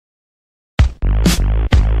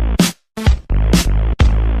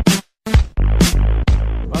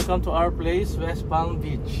welcome to our place, West Palm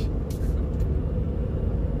Beach.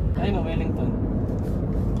 I know, Wellington.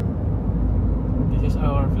 This is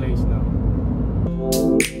our place now.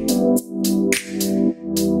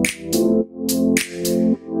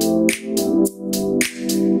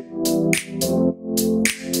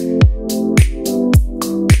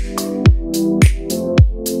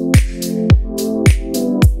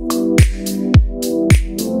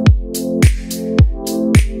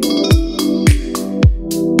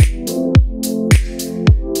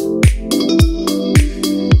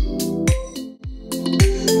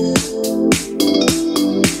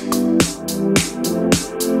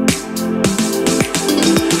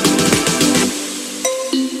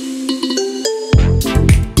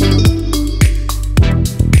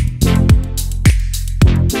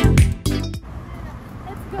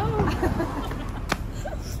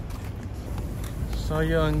 So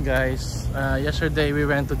yun guys, yesterday we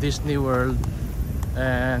went to Disney World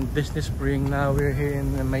and Disney Spring. Now we're here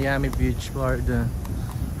in Miami Beach, Florida.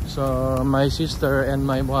 So my sister and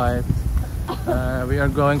my wife, we are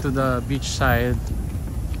going to the beach side.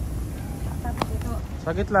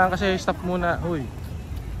 Sagit lang kasi stop muna. Uy,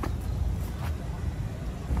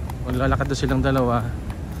 maglalakad na silang dalawa.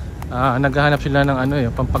 Naghahanap sila ng ano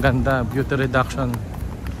pampaganda, beauty reduction.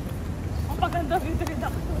 Pampaganda, beauty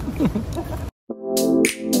reduction.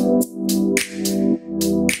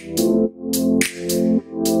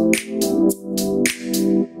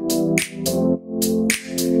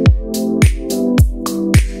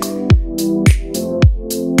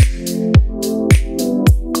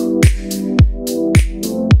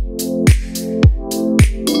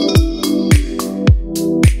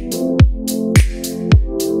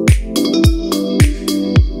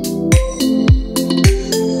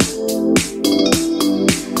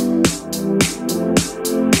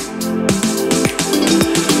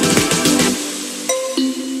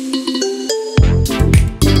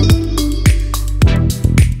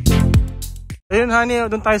 Ayun honey,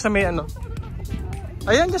 doon tayo sa may ano.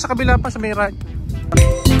 Ayan, dyan sa kabila pa sa may right.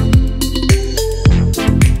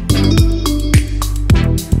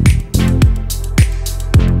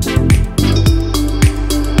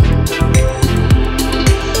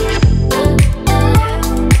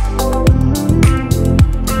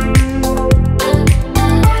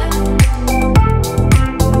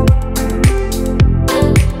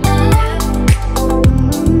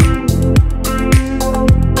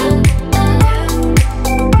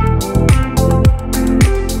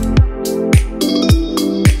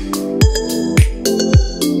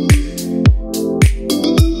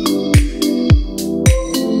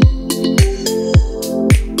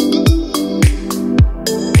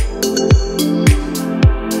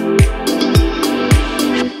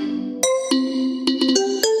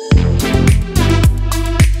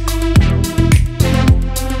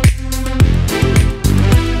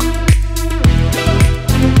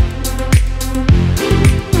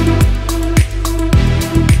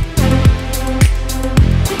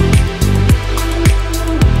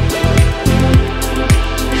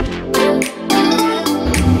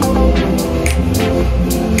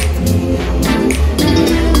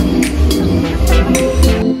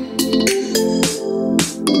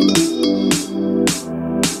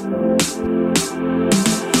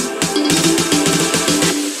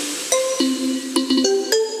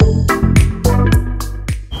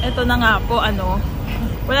 Ito na nga po,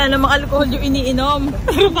 wala namang alcohol yung iniinom.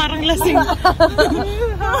 Pero parang lasing.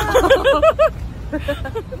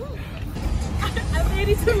 I'm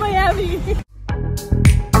ready to Miami.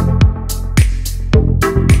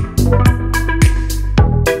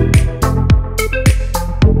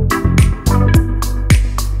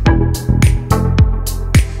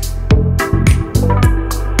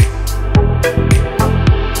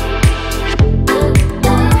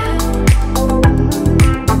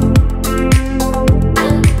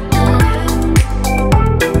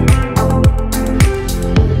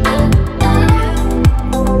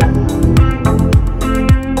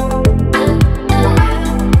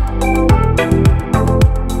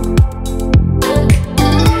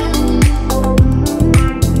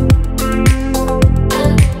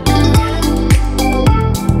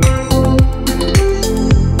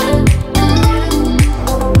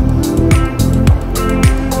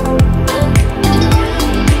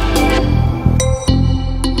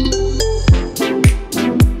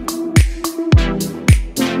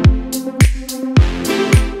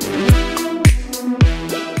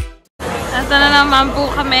 Ito na naman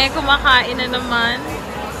po kami, kumakain na naman.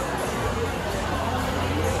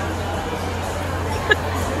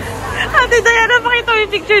 Ate Diana, pakita mo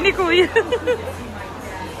yung picture ni Kuya.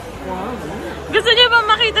 Gusto niyo ba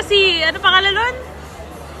makita si, ano pangalan nun?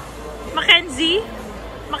 Mackenzie?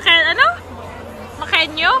 Ano?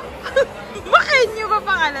 Makenyo? Makenyo ba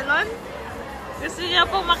pangalan nun? Gusto niya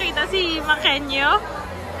po makita si Makenyo?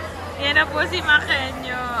 Yan na po si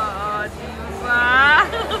Makenyo. O, diba?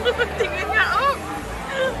 Tingnan nga, oh!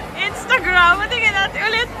 Instagram. Tingnan natin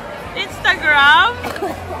ulit. Instagram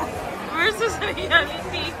versus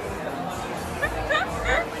reality.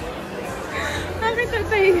 Bakit ang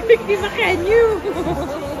tahimik ni Makenyo?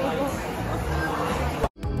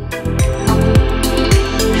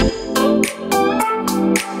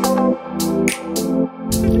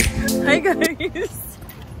 Hi guys!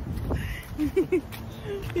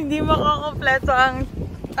 Hindi makakompleto ang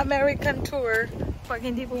American tour pag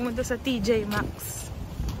hindi pumunta sa TJ Maxx.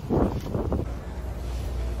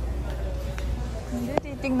 Hindi,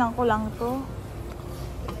 titingnan ko lang to.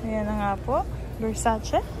 Ayan na nga po,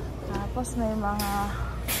 Versace. Tapos may mga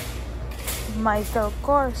Michael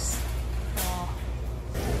Kors. Oh.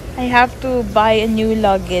 I have to buy a new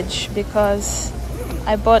luggage because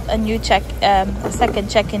I bought a new second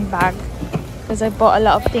check-in bag because I bought a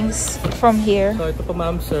lot of things from here. So ito po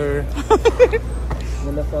ma'am sir.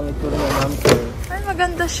 Ganda po ang itsura niya ma'am sir. Ay,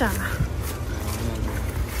 maganda siya.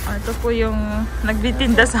 Oh, ito po yung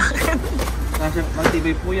nagtitinda sa akin. Kasi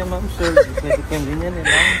magtibay po yan ma'am sir. Depende yan eh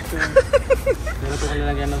ma'am sir. Pero po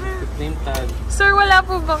kalagyan ng name tag. Sir, wala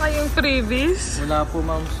po ba kayong freebies? Wala po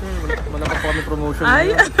ma'am sir. Wala pa po kami promotion.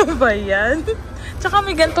 Ay, ano ba yan? Tsaka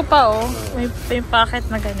may ganito pa oh. May packet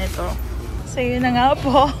na ganito. So yun na nga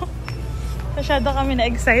po. Masyado kami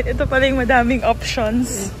na-excite. Ito pala yung madaming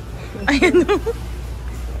options. Ayan o.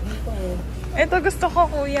 Ito gusto ko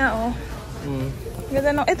kuya oh.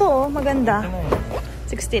 Ganda no. Ito oh, maganda.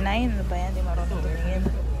 69. Ano ba yan? Di marunong tumingin.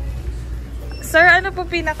 Sir, ano po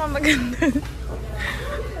pinakamaganda?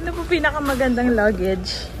 Ano po pinakamagandang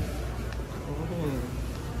luggage?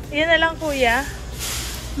 Yan na lang kuya.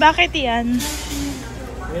 Bakit yan?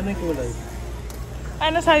 Yan ang kulay.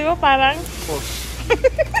 Ano sabi mo? Parang? Post.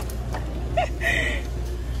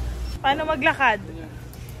 Paano maglakad?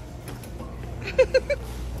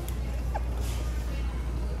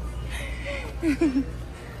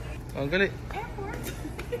 Ang gali.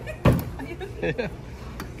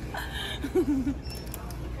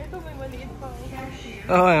 Ito may maliit pa.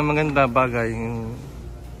 Oo, maganda bagay.